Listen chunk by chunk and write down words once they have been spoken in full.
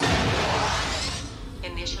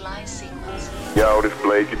Initialize sequence. Yo, this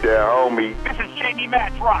Blade, you down, homie. This is JD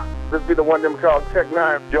Match Rock. This be the one them called Tech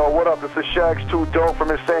 9. Yo, what up? This is Shag's 2 Dope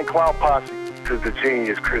from Insane Clown Posse. This is the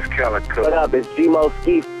genius, Chris Calico. What up? It's G-Mo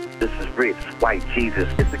Ski. This is Rich, White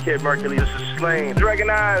Jesus. It's the Kid Mercury. This is Slain.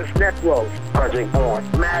 Dragon Eyes. Necro, Project Born,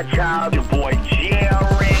 Mad Child, your boy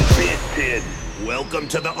Jerry Vinted. Welcome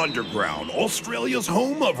to the Underground, Australia's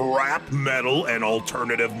home of rap, metal, and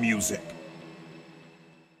alternative music.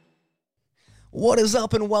 What is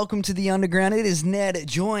up and welcome to the Underground. It is Ned,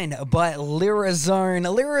 joined by Lyrizone.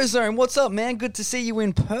 Lyrizone, what's up, man? Good to see you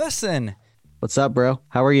in person. What's up, bro?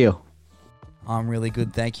 How are you? I'm really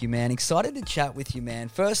good, thank you, man. Excited to chat with you, man.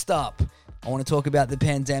 First up, I want to talk about the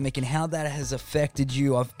pandemic and how that has affected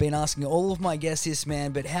you. I've been asking all of my guests this,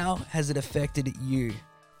 man, but how has it affected you?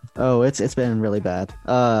 Oh, it's been really bad.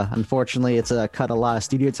 Unfortunately, it's cut a lot of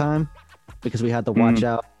studio time because we had to watch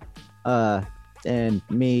out. And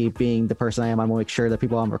me being the person I am, I want to make sure that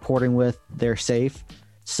people I'm recording with, they're safe.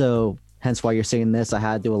 So hence why you're seeing this. I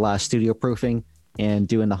had to do a lot of studio proofing and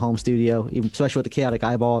doing the home studio, even especially with the chaotic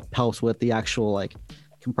eyeball, it helps with the actual like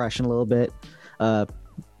compression a little bit.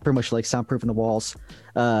 Pretty much like soundproofing the walls.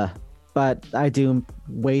 But I do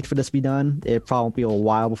wait for this to be done. It probably won't be a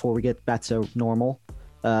while before we get back to normal.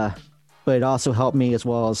 But it also helped me as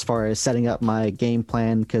well as far as setting up my game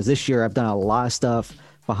plan, because this year I've done a lot of stuff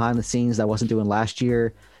behind the scenes that I wasn't doing last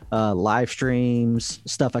year. Live streams,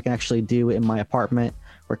 stuff I can actually do in my apartment,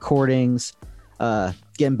 recordings,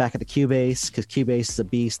 getting back at the Cubase, because Cubase is a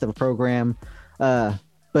beast of a program. But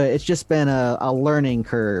it's just been a learning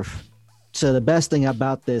curve. So the best thing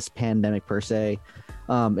about this pandemic per se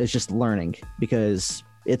is just learning, because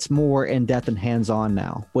it's more in-depth and hands-on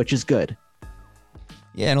now, which is good.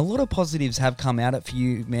 Yeah, and a lot of positives have come out of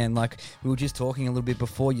you, man. Like we were just talking a little bit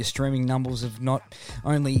before, your streaming numbers have not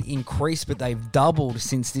only increased, but they've doubled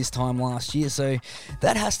since this time last year. So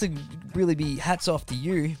that has to really be hats off to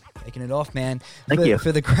you, taking it off, man. Thank you.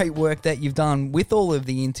 For the great work that you've done with all of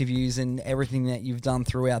the interviews and everything that you've done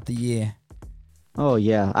throughout the year. Oh,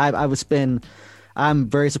 yeah. I'm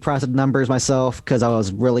very surprised at the numbers myself, because I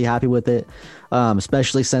was really happy with it,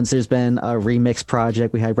 especially since there's been a remix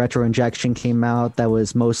project. We had Retro Injection came out that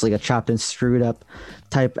was mostly a chopped and screwed up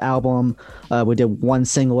type album. We did one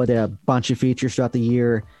single, I did a bunch of features throughout the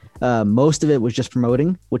year. Most of it was just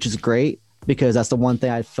promoting, which is great, because that's the one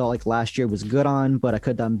thing I felt like last year was good on, but I could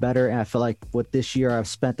have done better. And I feel like with this year, I've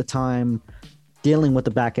spent the time dealing with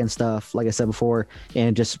the back end stuff, like I said before,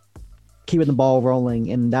 and just keeping the ball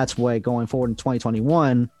rolling. And that's why going forward in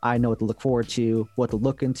 2021, I know what to look forward to, what to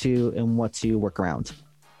look into, and what to work around.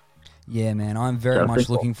 Yeah, man, I'm very much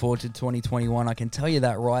looking forward to 2021. I can tell you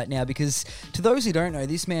that right now, because to those who don't know,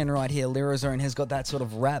 this man right here, Lyrizone, has got that sort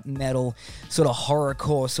of rap metal, sort of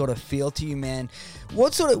horrorcore sort of feel to you, man.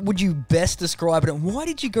 What sort of would you best describe it, and why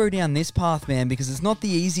did you go down this path, man? Because it's not the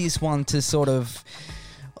easiest one to sort of...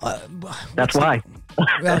 That's why.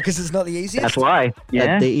 Well, because it's not the easiest? That's why.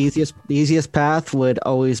 Yeah. The easiest path would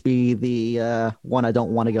always be the one I don't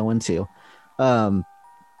want to go into.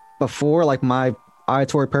 Before, like, my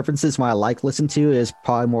auditory preferences, what I like listen to is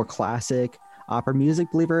probably more classic opera music,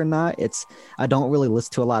 believe it or not. I don't really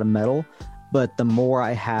listen to a lot of metal, but the more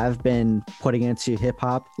I have been putting into hip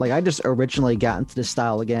hop, like I just originally got into this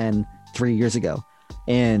style again 3 years ago.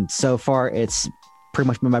 And so far it's pretty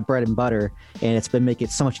much been my bread and butter, and it's been making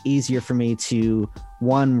it so much easier for me to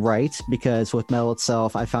write, because with metal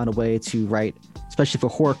itself, I found a way to write, especially for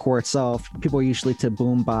horrorcore itself. People are usually to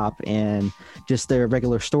boom bop and just their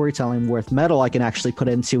regular storytelling. With metal, I can actually put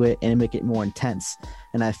into it and make it more intense.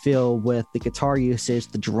 And I feel with the guitar usage,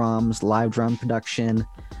 the drums, live drum production,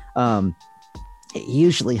 it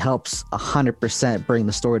usually helps 100% bring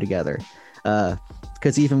the story together.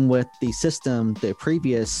 Because even with the system, the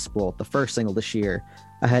first single this year,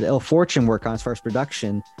 I had Ill Fortune work on his first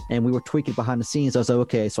production, and we were tweaking behind the scenes. I was like,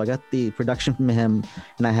 okay, so I got the production from him,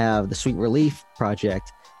 and I have the Sweet Relief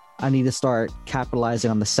project. I need to start capitalizing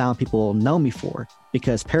on the sound people know me for,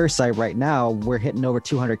 because Parasite right now, we're hitting over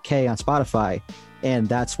 200K on Spotify, and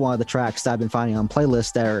that's one of the tracks that I've been finding on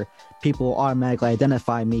playlists that are people automatically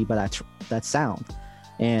identify me by that sound.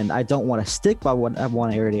 And I don't want to stick by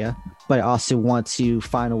one area, but I also want to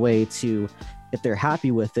find a way to, if they're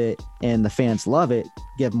happy with it and the fans love it,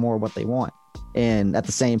 give more what they want. And at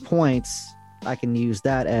the same point, I can use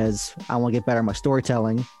that as I want to get better at my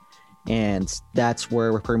storytelling, and that's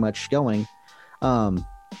where we're pretty much going.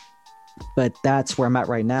 But that's where I'm at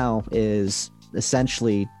right now, is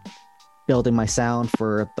essentially building my sound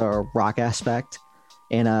for the rock aspect,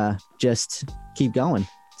 and just keep going.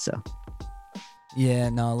 So. Yeah,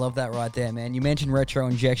 no, I love that right there, man. You mentioned Retro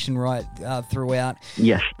Injection right throughout.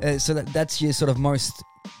 Yes. So that's your sort of most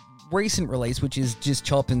recent release, which is just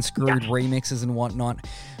chop and screwed remixes and whatnot.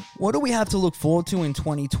 What do we have to look forward to in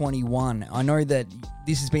 2021? I know that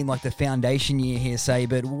this has been like the foundation year here, say,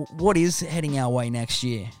 but what is heading our way next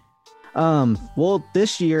year? Well,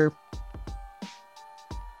 this year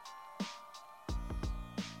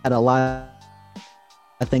had a lot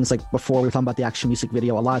of things, like before we were talking about the action music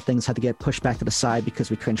video, a lot of things had to get pushed back to the side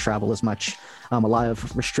because we couldn't travel as much. A lot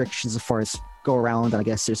of restrictions as far as go around, and I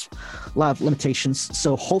guess there's a lot of limitations.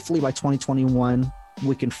 So hopefully by 2021,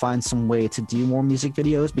 we can find some way to do more music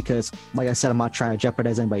videos because, like I said, I'm not trying to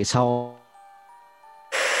jeopardize anybody's health.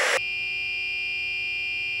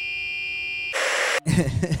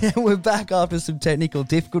 We're back after some technical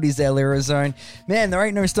difficulties there, Lyrizone. Man, there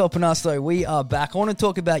ain't no stopping us, though. We are back. I want to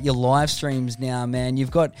talk about your live streams now, man.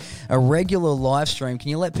 You've got a regular live stream. Can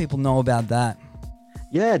you let people know about that?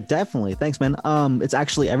 Yeah, definitely. Thanks, man. It's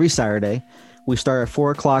actually every Saturday. We start at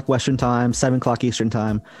 4 o'clock Western time, 7 o'clock Eastern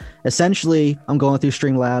time. Essentially, I'm going through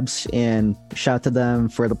Streamlabs, and shout out to them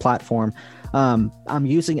for the platform. I'm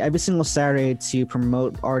using every single Saturday to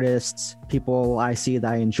promote artists, people I see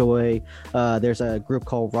that I enjoy. There's a group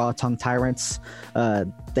called Raw Tongue Tyrants.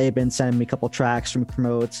 They've been sending me a couple tracks from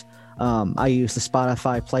promotes. I use the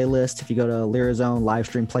Spotify playlist. If you go to Lyrizone live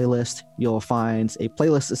stream playlist, you'll find a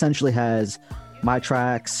playlist essentially has my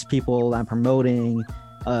tracks, people I'm promoting,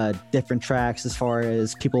 different tracks as far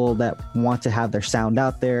as people that want to have their sound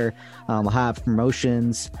out there. I'll have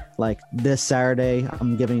promotions like this Saturday.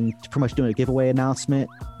 I'm pretty much doing a giveaway announcement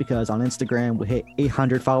because on Instagram we hit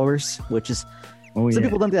 800 followers, which is some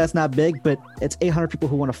people think that's not big, but it's 800 people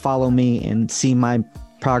who want to follow me and see my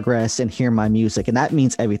progress and hear my music, and that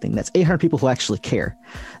means everything. That's 800 people who actually care.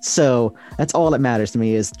 So that's all that matters to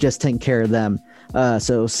me, is just taking care of them.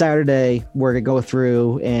 So Saturday we're gonna go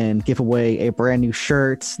through and give away a brand new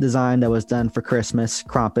shirt design that was done for Christmas,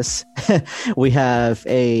 Krampus. We have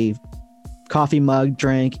a coffee mug,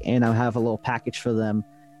 drink, and I have a little package for them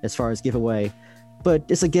as far as giveaway, but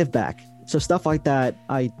it's a give back. So stuff like that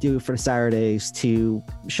I do for Saturdays to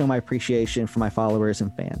show my appreciation for my followers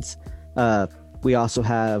and fans. We also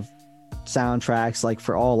have soundtracks like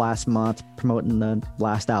for all last month, promoting the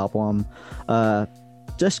last album,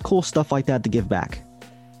 just cool stuff like that to give back.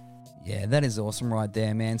 Yeah, that is awesome right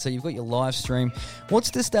there, man. So you've got your live stream. What's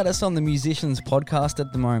the status on the Musicians podcast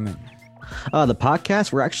at the moment? The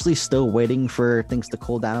podcast, we're actually still waiting for things to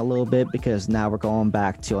cool down a little bit because now we're going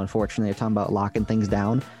back to, unfortunately, talking about locking things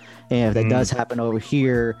down. And if that does happen over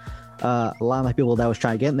here, a lot of my people that was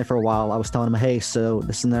trying to get in there for a while, I was telling them, hey, so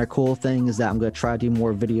this is another cool thing is that I'm going to try to do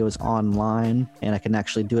more videos online and I can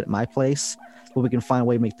actually do it at my place. But we can find a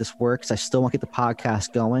way to make this work because I still want to get the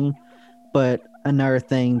podcast going. But another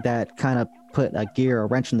thing that kind of put a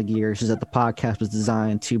wrench in the gears is that the podcast was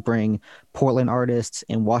designed to bring Portland artists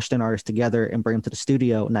and Washington artists together and bring them to the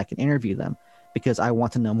studio, and I can interview them because I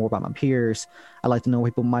want to know more about my peers. I like to know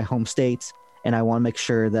people in my home states, and I want to make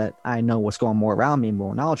sure that I know what's going on more around me,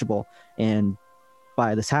 more knowledgeable. And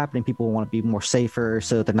by this happening, people want to be more safer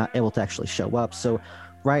so that they're not able to actually show up. So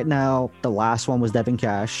right now, the last one was Devin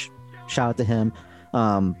Cash. Shout out to him.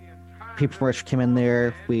 People from Rich came in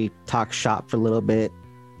there. We talked shop for a little bit.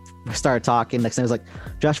 We started talking. Next thing I was like,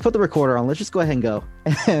 Josh, put the recorder on. Let's just go ahead and go.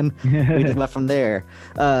 And we just left from there.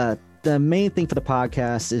 The main thing for the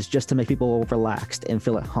podcast is just to make people relaxed and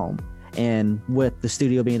feel at home. And with the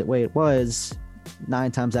studio being the way it was,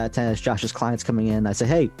 9 times out of 10, it's Josh's clients coming in. I say,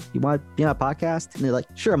 hey, you want to be on a podcast? And they're like,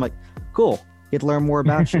 sure. I'm like, cool. Get to learn more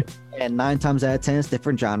about you. And 9 times out of 10, it's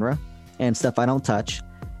different genre and stuff I don't touch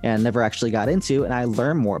and never actually got into. And I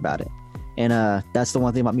learn more about it. And that's the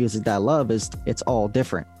one thing about music that I love is it's all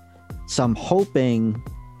different. So I'm hoping,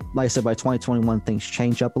 like I said, by 2021, things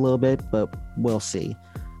change up a little bit, but we'll see.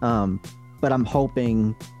 But I'm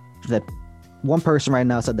hoping that one person right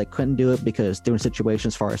now said they couldn't do it because they're in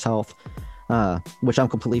situations as far as health, which I'm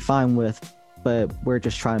completely fine with. But we're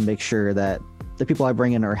just trying to make sure that the people I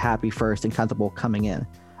bring in are happy first and comfortable coming in.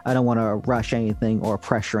 I don't want to rush anything or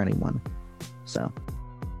pressure anyone. So.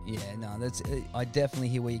 Yeah, no, I definitely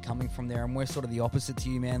hear where you're coming from there, and we're sort of the opposite to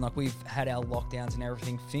you, man. Like, we've had our lockdowns and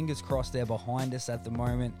everything. Fingers crossed they're behind us at the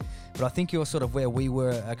moment, but I think you're sort of where we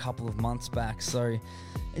were a couple of months back. So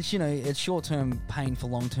it's, it's short-term pain for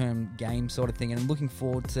long-term gain sort of thing, and I'm looking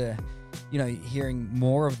forward to, hearing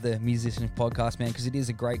more of the Musicians podcast, man, because it is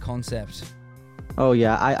a great concept. Oh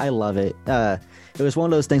yeah, I love it. It was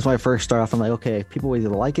one of those things when I first started off, I'm like, okay, people either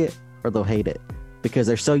like it or they'll hate it. Because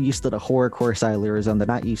they're so used to the horrorcore side of Lyrizone, they're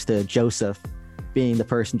not used to Joseph being the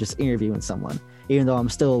person just interviewing someone. Even though I'm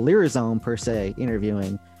still Lyrizone per se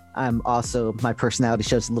interviewing, I'm also, my personality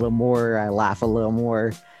shows a little more. I laugh a little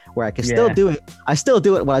more where I can still do it. I still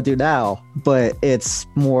do it what I do now, but it's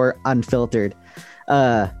more unfiltered.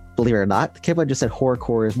 Believe it or not, the kid just said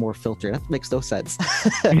horrorcore is more filtered. That makes no sense.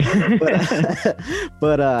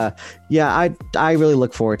 but yeah, I really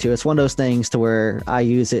look forward to it. It's one of those things to where I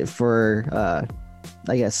use it for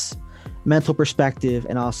I guess mental perspective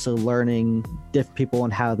and also learning different people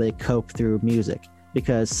and how they cope through music,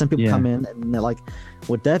 because some people come in and they're like,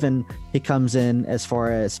 with Devin, he comes in as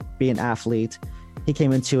far as being an athlete. He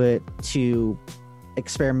came into it to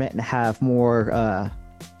experiment and have more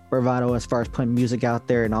bravado as far as putting music out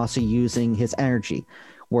there and also using his energy,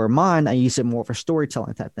 where mine, I use it more for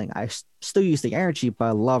storytelling type thing. I still use the energy, but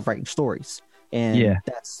I love writing stories, and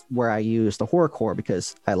that's where I use the horrorcore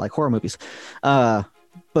because I like horror movies.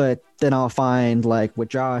 But then I'll find, like with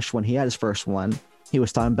Josh, when he had his first one, he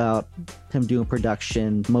was talking about him doing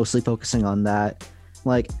production, mostly focusing on that.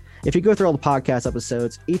 Like, if you go through all the podcast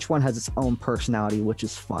episodes, each one has its own personality, which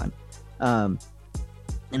is fun.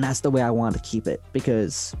 And that's the way I want to keep it,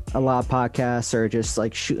 because a lot of podcasts are just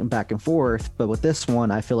like shooting back and forth. But with this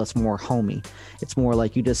one, I feel it's more homey. It's more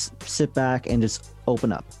like you just sit back and just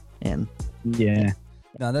open up. And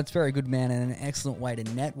no, that's very good, man, and an excellent way to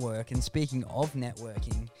network. And speaking of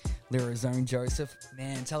networking, Lyrizone Joseph,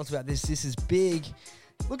 man, tell us about this. This is big.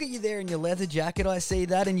 Look at you there in your leather jacket. I see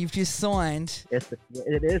that, and you've just signed. It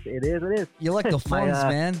is. You're like the Fonz,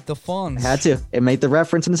 man. The Fonz. I had to. It made the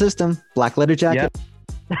reference in the system. Black leather jacket.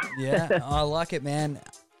 Yeah, I like it, man.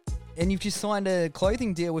 And you've just signed a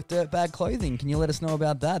clothing deal with Dirtbag Clothing. Can you let us know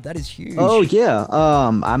about that? That is huge. Oh, yeah.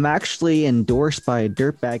 I'm actually endorsed by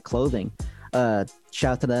Dirtbag Clothing.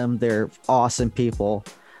 Shout out to them. They're awesome people.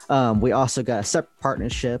 We also got a separate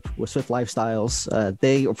partnership with Swift Lifestyles.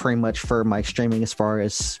 They are pretty much for my streaming as far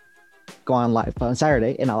as going live on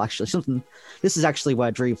Saturday. And this is actually what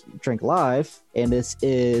I drink live. And this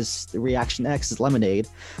is the Reaction X's lemonade.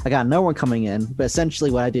 I got no one coming in, but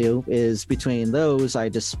essentially what I do is between those, I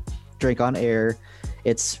just drink on air.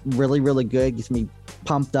 It's really, really good. Gets me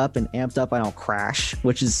pumped up and amped up. I don't crash,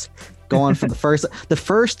 which is going from the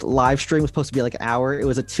first live stream was supposed to be like an hour. It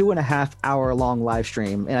was a 2.5 hour long live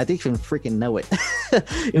stream, and I didn't even freaking know it.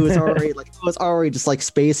 It was already just like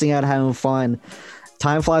spacing out, having fun.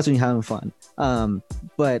 Time flies when you're having fun.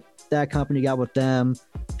 But that company got with them,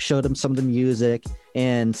 showed them some of the music,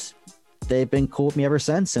 and they've been cool with me ever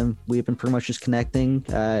since. And we've been pretty much just connecting,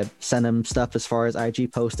 send them stuff as far as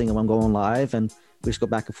IG posting and when I'm going live, and we just go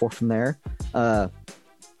back and forth from there.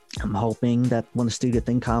 I'm hoping that when the studio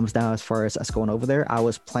thing calms down as far as us going over there, I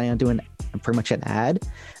was planning on doing pretty much an ad.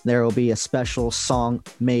 There will be a special song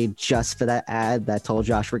made just for that ad that I told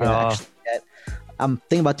Josh we're going to actually get. I'm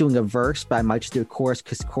thinking about doing a verse, but I might just do a chorus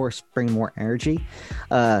because chorus bring more energy,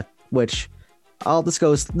 which I'll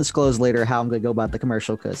disclose later how I'm going to go about the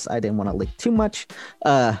commercial because I didn't want to leak too much.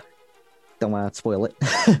 Don't want to spoil it.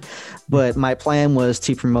 But my plan was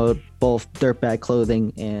to promote both Dirtbag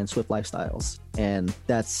Clothing and Swift Lifestyles. And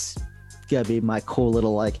that's going to be my cool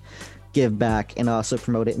little like give back, and also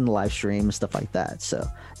promote it in the live stream and stuff like that. So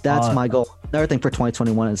that's my goal. Another thing for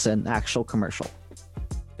 2021 is an actual commercial.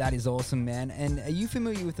 That is awesome, man. And are you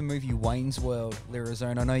familiar with the movie Wayne's World,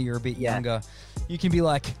 Lyrizone? I know you're a bit younger. You can be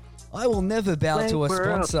like, I will never bow to a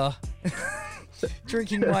sponsor.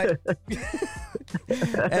 Drinking my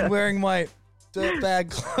and wearing my Dirtbag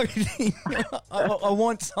Clothing. I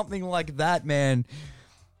want something like that, man.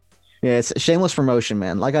 Yeah, it's shameless promotion,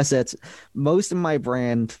 man. Like I said, it's most of my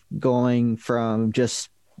brand going from just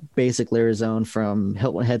basic Lyrizone from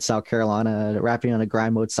Hilton Head, South Carolina, rapping on a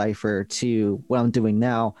grind mode cipher to what I'm doing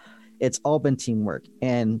now. It's all been teamwork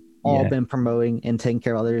and all been promoting and taking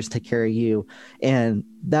care of others, take care of you. And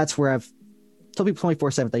that's where I've told people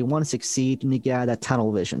 24/7 they want to succeed, and you get out of that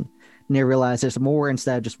tunnel vision and they realize there's more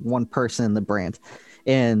instead of just one person in the brand.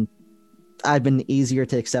 And I've been easier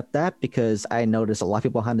to accept that because I notice a lot of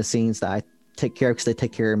people behind the scenes that I take care of because they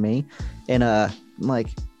take care of me. And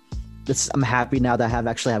I'm happy now that I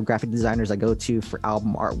actually have graphic designers I go to for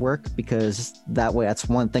album artwork, because that way that's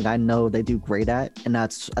one thing I know they do great at, and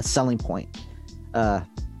that's a selling point. But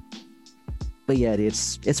yeah,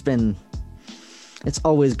 it's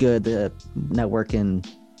always good to network and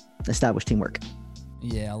establish teamwork.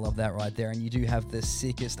 Yeah, I love that right there. And you do have the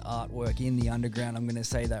sickest artwork in the underground. I'm going to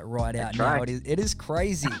say that right out now. Right. It is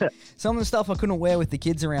crazy. Some of the stuff I couldn't wear with the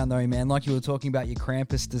kids around though, man. Like you were talking about your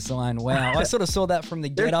Krampus design. Wow. I sort of saw that from the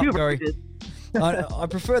Get Up go. I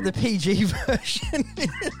prefer the PG version.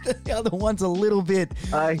 The other one's a little bit.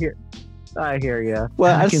 I hear you.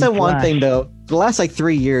 Well, I said one thing though. The last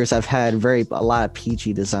 3 years, I've had a lot of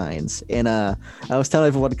PG designs, and I was telling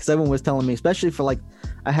everyone because everyone was telling me, especially for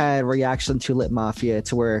I had a reaction to Lit Mafia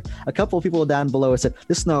to where a couple of people down below said,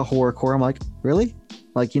 "This is not horrorcore." I'm like, really?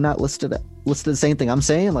 Like, you're not listed the same thing I'm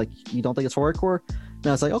saying? Like, you don't think it's horrorcore? And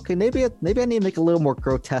I was like, okay, maybe I need to make a little more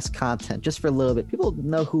grotesque content just for a little bit. People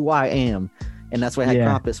know who I am. And that's why I had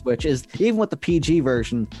Krampus, which is, even with the PG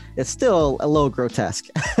version, it's still a little grotesque.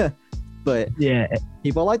 But yeah,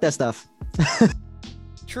 people like that stuff.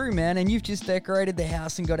 True, man. And you've just decorated the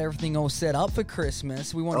house and got everything all set up for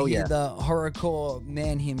Christmas. We want to hear the horrorcore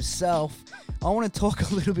man himself. I want to talk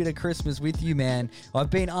a little bit of Christmas with you, man. I've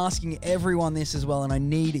been asking everyone this as well, and I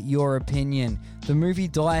need your opinion. The movie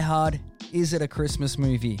Die Hard, is it a Christmas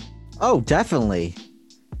movie? Oh, definitely.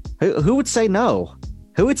 Who would say no?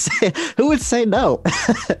 Who would say no?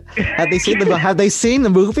 Have they seen the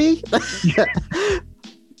movie?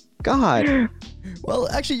 God. Well,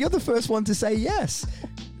 actually, you're the first one to say yes.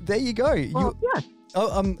 There you go. Yes.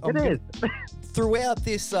 It is. Throughout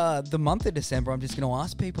this the month of December, I'm just going to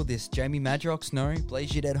ask people this. Jamie Madrox, no.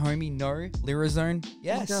 Blaze Your Dead Homie, no. Lyrizone,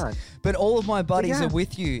 yes. Oh, but all of my buddies are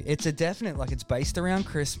with you. It's a definite, it's based around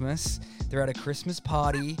Christmas. They're at a Christmas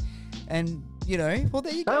party. And, well,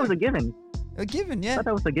 there you go. That was a given. A given, yeah. I thought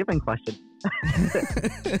that was a given question.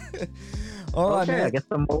 All right, man. I guess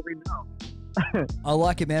the more we know. I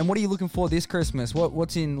like it, man. What are you looking for this Christmas?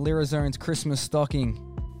 What's in Lyrizone's Christmas stocking?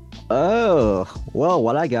 Oh, well,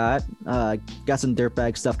 what I got some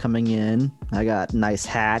dirtbag stuff coming in. I got nice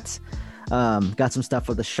hats. Got some stuff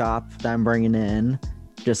for the shop that I'm bringing in.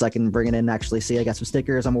 Just so I can bring it in and actually see. I got some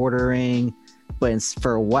stickers I'm ordering. But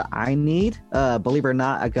for what I need, believe it or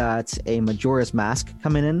not, I got a Majora's Mask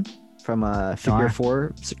coming in from Figure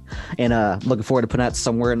 4, and looking forward to putting that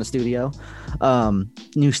somewhere in the studio.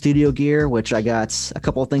 New studio gear, which I got a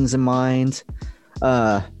couple of things in mind.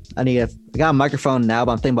 I got a microphone now,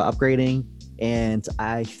 but I'm thinking about upgrading. And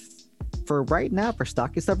for right now, for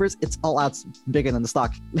stocking stuffers, it's all out bigger than the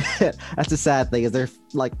stock. That's a sad thing, is they're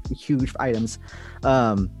like huge items.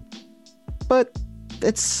 But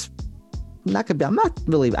it's not gonna be. I'm not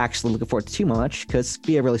really actually looking forward to too much because it'd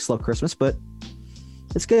be a really slow Christmas, but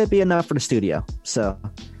it's gonna be enough for the studio. So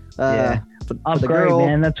for the girl,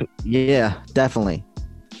 man. Definitely.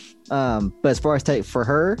 But as far as for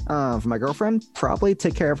her, for my girlfriend, probably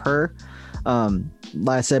take care of her.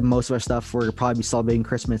 Like I said, most of our stuff we're probably be celebrating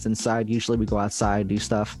Christmas inside. Usually we go outside, do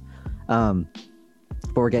stuff. But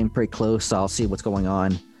we're getting pretty close, so I'll see what's going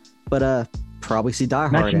on. But probably see Die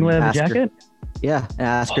Hard. Matching leather jacket? Yeah, and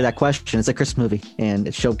ask her that question. It's a Christmas movie,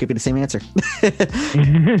 and she'll give you the same answer.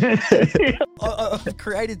 I've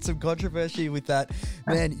created some controversy with that,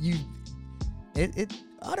 man.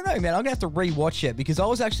 I don't know, man. I'm gonna have to rewatch it because I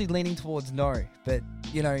was actually leaning towards no. But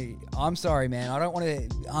I'm sorry, man. I don't want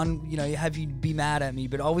to, have you be mad at me.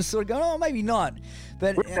 But I was sort of going, oh, maybe not.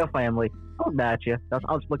 But we're still family. I'll match you.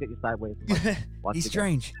 I'll just look at you sideways. He's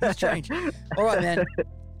strange. He's strange. All right, man.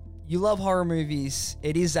 You love horror movies.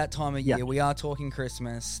 It is that time of year. Yeah. We are talking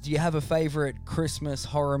Christmas. Do you have a favorite Christmas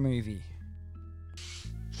horror movie?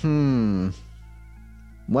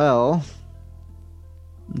 Well,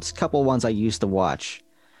 it's a couple ones I used to watch.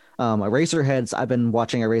 Eraserheads. I've been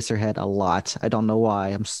watching Eraserhead a lot. I don't know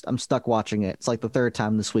why. I'm stuck watching it. It's like the third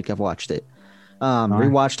time this week I've watched it.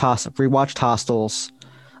 Rewatched Hostels.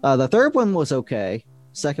 The third one was okay.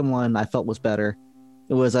 Second one I felt was better.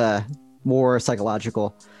 It was more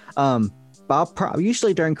psychological. But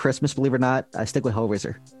usually during Christmas, believe it or not, I stick with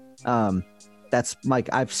Hellraiser. That's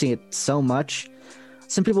I've seen it so much.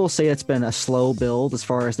 Some people say it's been a slow build as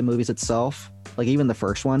far as the movies itself, like even the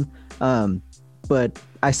first one. But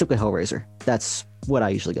I stick with Hellraiser. That's what I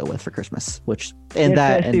usually go with for Christmas.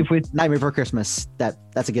 Nightmare Before Christmas.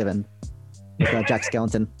 That's a given. With, Jack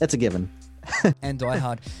Skellington. That's a given. And Die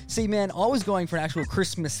Hard. See, man, I was going for an actual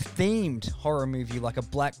Christmas-themed horror movie, like a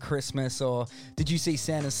Black Christmas, or did you see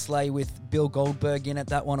Santa's Sleigh with Bill Goldberg in it?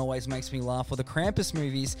 That one always makes me laugh. Or the Krampus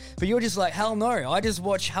movies. But you're just like, hell no, I just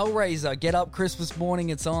watch Hellraiser. Get up Christmas morning,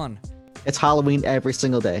 it's on. It's Halloween every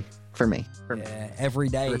single day for me. Yeah, every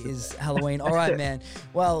day is Halloween. All right, man.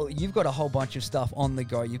 Well, you've got a whole bunch of stuff on the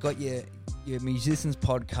go. You've got your musicians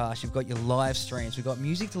podcast, you've got your live streams, we've got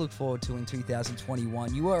music to look forward to in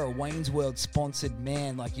 2021. You are a Wayne's World sponsored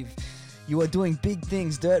man. You are doing big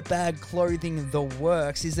things, dirtbag clothing, the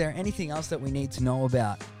works. Is there anything else that we need to know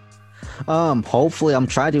about? Hopefully I'm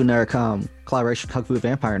trying to do another collaboration with Kung Fu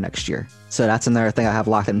Vampire next year. So that's another thing I have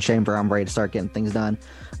locked in the chamber. I'm ready to start getting things done.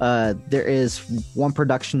 There is one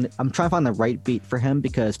production. I'm trying to find the right beat for him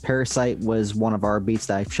because Parasite was one of our beats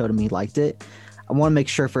that I showed him. He liked it. I want to make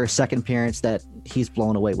sure for a second appearance that he's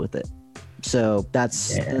blown away with it. So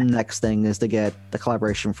that's the next thing, is to get the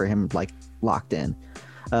collaboration for him locked in.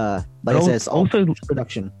 I said, it's also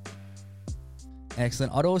production.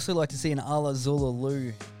 Excellent. I'd also like to see an Ala Zula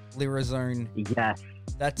Lu Lyrizone. Yes.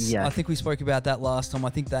 I think we spoke about that last time. I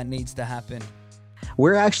think that needs to happen.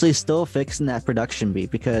 We're actually still fixing that production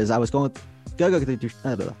beat because I was going go through.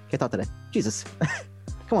 Can't talk today. Jesus,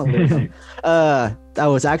 come on. Lyrizone. I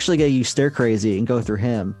was actually gonna use Stir Crazy and go through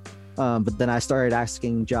him. But then I started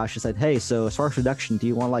asking Josh. I said, "Hey, so as far as production, do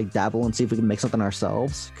you want to like dabble and see if we can make something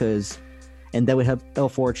ourselves?" And then we have Ill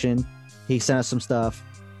Fortune. He sent us some stuff.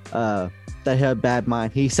 That had Bad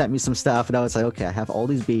Mind. He sent me some stuff, and I was like, "Okay, I have all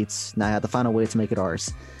these beats. Now I have to find a way to make it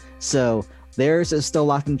ours." So theirs is still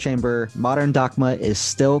locked in chamber. Modern Dogma is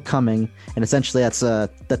still coming, and essentially that's the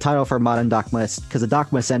title for Modern Dogma, because the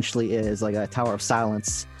Dogma essentially is like a Tower of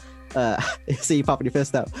Silence. See you popping your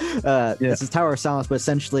fist out. This is Tower of Silence, but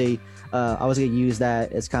essentially I was gonna use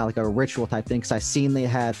that as kind of like a ritual type thing, because I seen they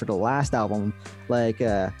had for the last album like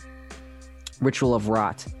Ritual of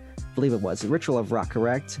Rot, I believe it was Ritual of Rot,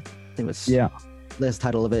 correct? I think it was that's the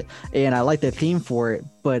title of it, and I like the theme for it,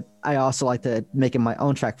 but I also like to make it my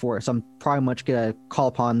own track for it, so I'm probably much gonna call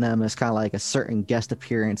upon them as kind of like a certain guest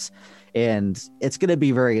appearance, and it's gonna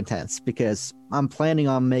be very intense because I'm planning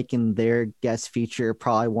on making their guest feature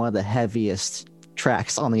probably one of the heaviest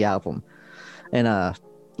tracks on the album. And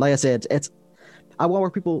like I said, I want to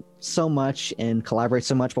work with people so much and collaborate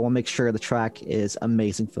so much, but I want to make sure the track is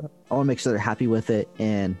amazing for them. I want to make sure they're happy with it,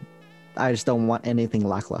 and I just don't want anything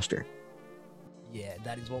lackluster. Yeah,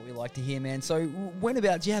 that is what we like to hear, man. So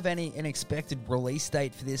do you have an expected release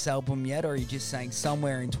date for this album yet, or are you just saying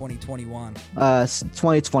somewhere in 2021?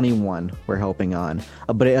 2021 we're hoping on,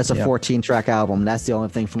 but it's a 14-track album. That's the only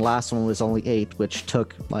thing. From the last one was only 8, which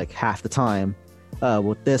took like half the time.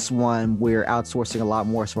 With this one, we're outsourcing a lot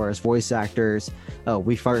more as far as voice actors.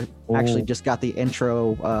 We actually just got the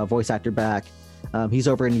intro voice actor back. He's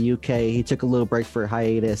over in the UK. He took a little break for a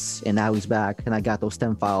hiatus, and now he's back. And I got those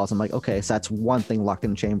stem files. I'm like, okay, so that's one thing locked in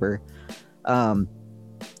the chamber.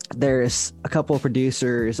 There's a couple of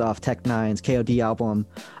producers off Tech Nine's KOD album,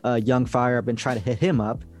 Young Fire. I've been trying to hit him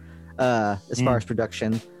up as far as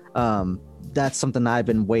production. That's something I've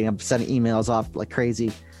been waiting. I'm sending emails off like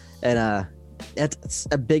crazy, and it's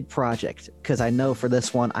a big project because I know for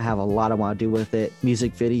this one I have a lot I want to do with it.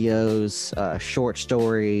 Music videos, short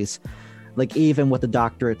stories. Like even with the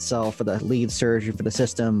doctor itself, for the lead surgery for the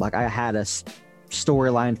system, like I had a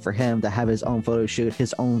storyline for him to have his own photo shoot,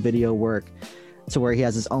 his own video work, to where he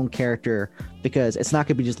has his own character, because it's not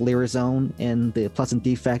going to be just Lyrizone and the Pleasant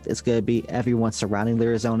Defect. It's going to be everyone surrounding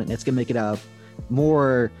Lyrizone, and it's going to make it a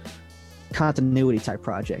more continuity type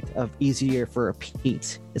project of easier for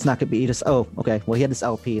Pete. It's not going to be just, oh, okay, well, he had this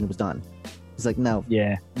LP and it was done. It's like, no.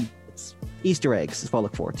 Yeah. It's Easter eggs is what I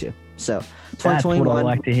look forward to. So 2021. That's what I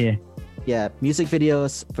like to hear. Yeah, music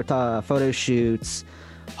videos, photo shoots,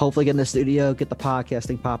 hopefully get in the studio, get the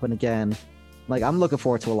podcasting popping again. Like, I'm looking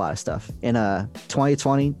forward to a lot of stuff. In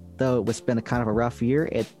 2020, though it's been a kind of a rough year,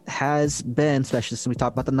 it has been, especially since we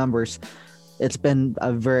talked about the numbers, it's been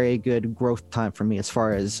a very good growth time for me as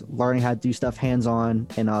far as learning how to do stuff hands-on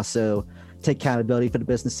and also take accountability for the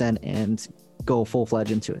business end and go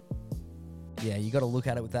full-fledged into it. Yeah, you got to look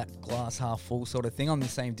at it with that glass half full sort of thing. On the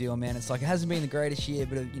same deal, man. It's like it hasn't been the greatest year,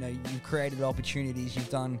 but you've created opportunities. You've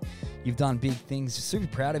done big things. Super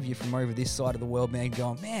proud of you from over this side of the world, man.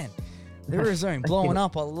 Going, man, Lyrizone blowing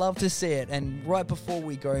up. I love to see it. And right before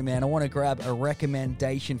we go, man, I want to grab a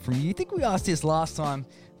recommendation from you. I think we asked this last time.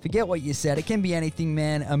 Forget what you said. It can be anything,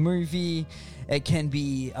 man. A movie. It can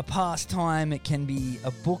be a pastime. It can be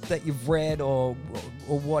a book that you've read or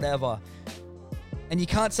whatever. And you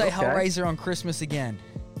can't say Hellraiser on Christmas again.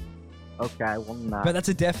 Okay, well, not. But that's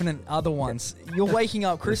a definite other ones. You're waking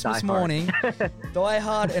up Christmas morning, Die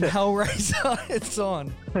Hard and Hellraiser, it's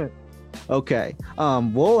on. Okay.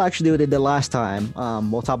 We'll actually do what we did last time.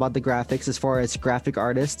 We'll talk about the graphics as far as graphic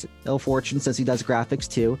artist. Ill Fortune says he does graphics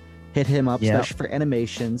too. Hit him up, especially for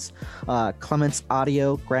animations. Clements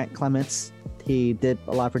Audio, Grant Clements. He did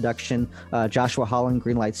a lot of production. Joshua Holland,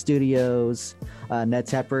 Greenlight Studios. Ned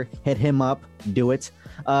Tepper, hit him up. Do it.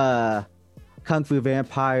 Kung Fu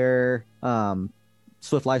Vampire,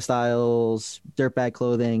 Swift Lifestyles, Dirtbag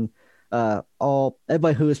Clothing.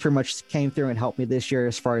 Everybody who has pretty much came through and helped me this year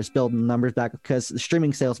as far as building numbers back, because the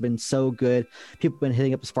streaming sales have been so good. People have been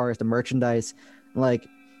hitting up as far as the merchandise. Like,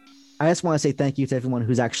 I just want to say thank you to everyone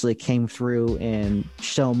who's actually came through and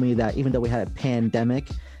shown me that even though we had a pandemic,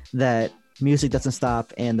 that music doesn't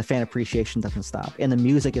stop and the fan appreciation doesn't stop. And the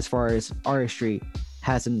music, as far as artistry,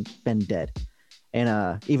 hasn't been dead.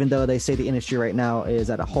 And even though they say the industry right now is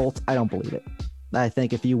at a halt, I don't believe it. I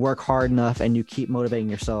think if you work hard enough and you keep motivating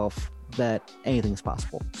yourself, that anything's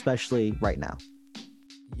possible, especially right now.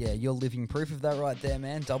 Yeah, you're living proof of that right there,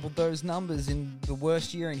 man. Doubled those numbers in the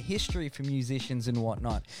worst year in history for musicians and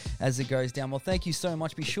whatnot as it goes down. Well, thank you so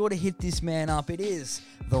much. Be sure to hit this man up. It is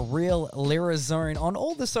The Real Lyrizone on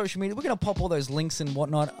all the social media. We're going to pop all those links and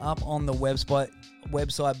whatnot up on the website,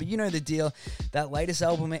 but you know the deal. That latest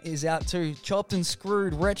album is out too. Chopped and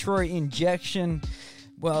Screwed, Retro Injection.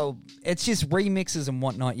 Well, it's just remixes and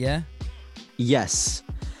whatnot, yeah? Yes.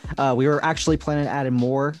 We were actually planning on adding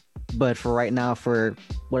more, but for right now, for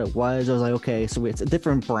what it was, I was like, okay, so it's a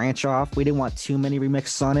different branch off. We didn't want too many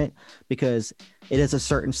remixes on it because it is a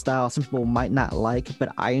certain style some people might not like,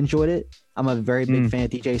 but I enjoyed it. I'm a very big fan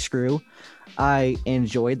of DJ Screw. I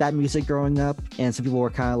enjoyed that music growing up, and some people were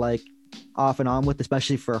kind of like off and on with,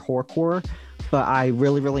 especially for horrorcore, but I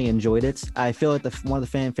really, really enjoyed it. I feel like one of the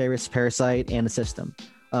fan favorites, Parasite and The System.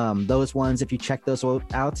 Those ones, if you check those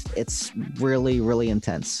out, it's really, really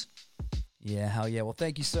intense. Yeah, hell yeah. Well,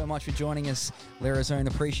 thank you so much for joining us, Lyrizone.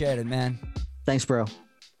 Appreciate it, man. Thanks, bro.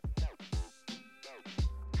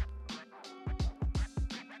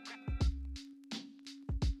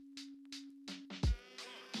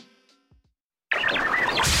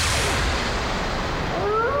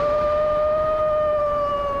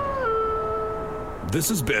 This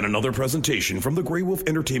has been another presentation from the Grey Wolf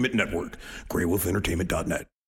Entertainment Network, greywolfentertainment.net.